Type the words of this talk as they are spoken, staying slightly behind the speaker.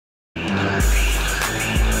I'm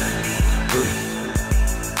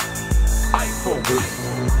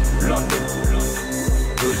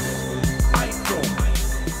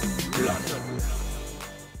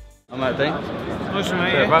at Dean. Nice to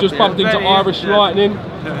meet you. Just bumped into Irish Lightning,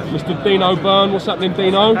 Mr. Dino BYRNE. What's happening,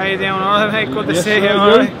 Dino? How you doing? Alright, mate. Good to Yes, see you. sir,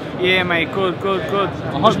 Alright. Yeah, mate. Good.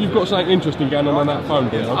 I hope you've got something interesting going on that phone,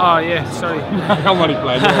 Dino. Oh yeah, sorry. I'm only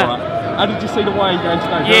playing. You're all right. How did you see the weighing going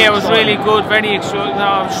today? Yeah, it was really good. Very exciting.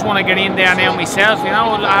 I just want to get in there now myself. You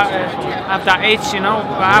know, have that itch. You know,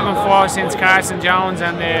 I haven't fought since Carson Jones,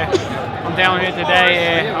 and I'm down here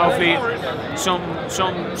today. Hopefully,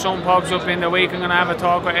 some pops up in the week. I'm gonna have a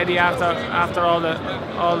talk with Eddie after all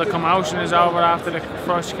the commotion is over after the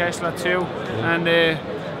FROCH KESSLER 2, and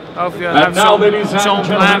hopefully I'll have some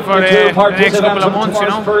plan for the next couple of months. You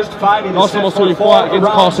know. Last time I saw you fight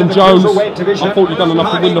against Carson Jones, I thought you'd done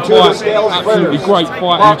enough to win the fight. Absolutely great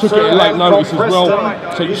fight, and you took it at late notice as well.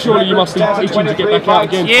 So surely you must be itching to get back out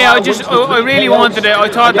again. Yeah, I really wanted it. I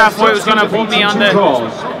thought that fight was gonna put me on the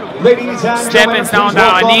stepping stone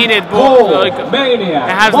that I needed, but like, it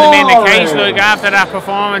hasn't been the case. Like after that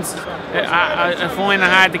performance, I find it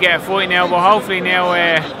hard to get a fight now. But hopefully now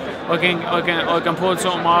I can pull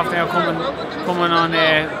something off now coming on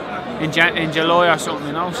in July or something.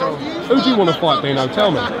 You know. So who do you want to fight, Dino?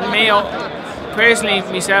 Tell me. Me. Personally,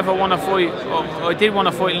 myself, I want to fight. I did want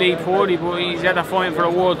to fight PURDY, but he's had a fight for a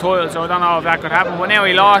world title, so I don't know if that could happen. But now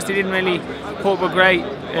he lost. He didn't really put up a great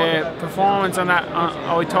performance on that.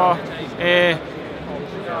 I thought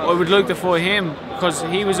I would like to fight him because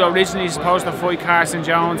he was originally supposed to fight Carson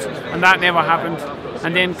Jones, and that never happened.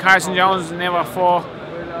 And then Carson Jones never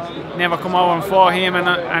come over and fought him, and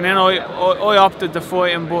then I opted to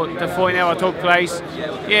fight him, but the fight never took place.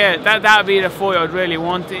 Yeah, that'd be the fight I'd really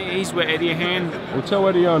want. He's with Eddie Hearn. Well, tell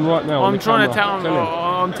Eddie Hearn right now. I'm trying to tell him.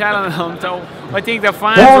 I'm telling him. I think the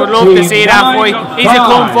fans would love to see that fight. He's a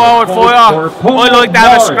come forward fighter. I like to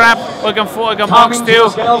have a scrap. I can box too.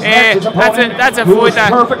 That's a fight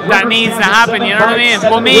that needs to happen. You know what I mean?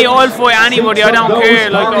 For me, I'll fight anybody. I don't care.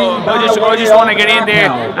 Like I just want to get in there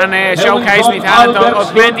and showcase my talent.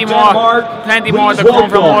 I've plenty more to come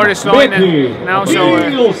from Irish Lightning. You know, so.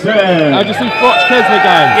 How do you see FROCH KESSLER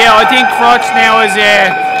game? Yeah, I think FROCH now is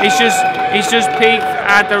he's just peaked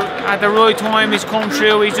at the right time. He's come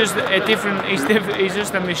through. He's just a different. He's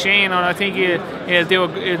just a machine, and I think he'll do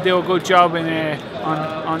a good job in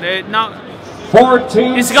on it. Not.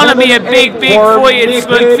 It's gonna be a big fight. It's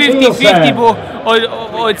like 50-50, but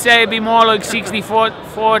I'd say it'd be more like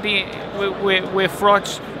 60-40 with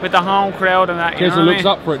FROCH, with the home crowd and that. KESSLER looks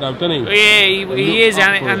up for it though, doesn't he? Yeah, he is,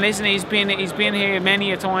 and listen, he's been here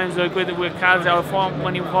many a times, like with Calzaki,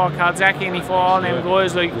 when he fought Calzaki and he fought all them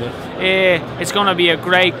guys. Like, it's gonna be a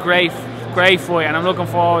great fight, and I'm looking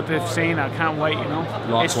forward to seeing it. I can't wait, you know.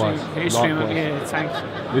 Likewise. History. Yeah, thanks.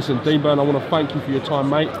 Listen, Dean BYRNE, I want to thank you for your time,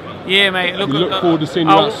 mate. Yeah, mate. Look forward to seeing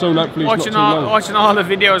you out soon. Hopefully, it's not too long. Watching all the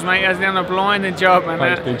videos, mate. Has done a blinding job, man.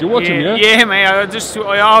 Thanks, Dean. Do you watch them, yeah? Yeah, mate.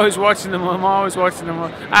 I always watching them. I'm always watching them.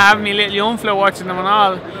 I have me little young fella watching them and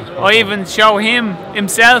all. I even show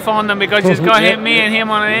himself on them because he's got me and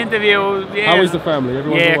him on an interview. Yeah. How is the family?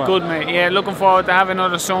 Everyone's all right? Good, mate. Yeah, looking forward to having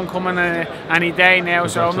another son coming any day now.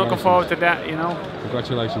 So I'm looking forward to that. You know.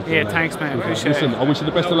 Congratulations. Yeah, thanks, man. Appreciate it. Listen, I wish you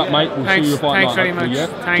the best of luck, mate. We'll see you fight. Thanks very much. Yeah?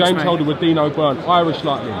 Thanks, James mate. Holder with Dino BYRNE, Irish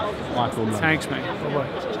Lightning. iFILM. Thanks, mate. Bye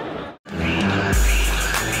bye.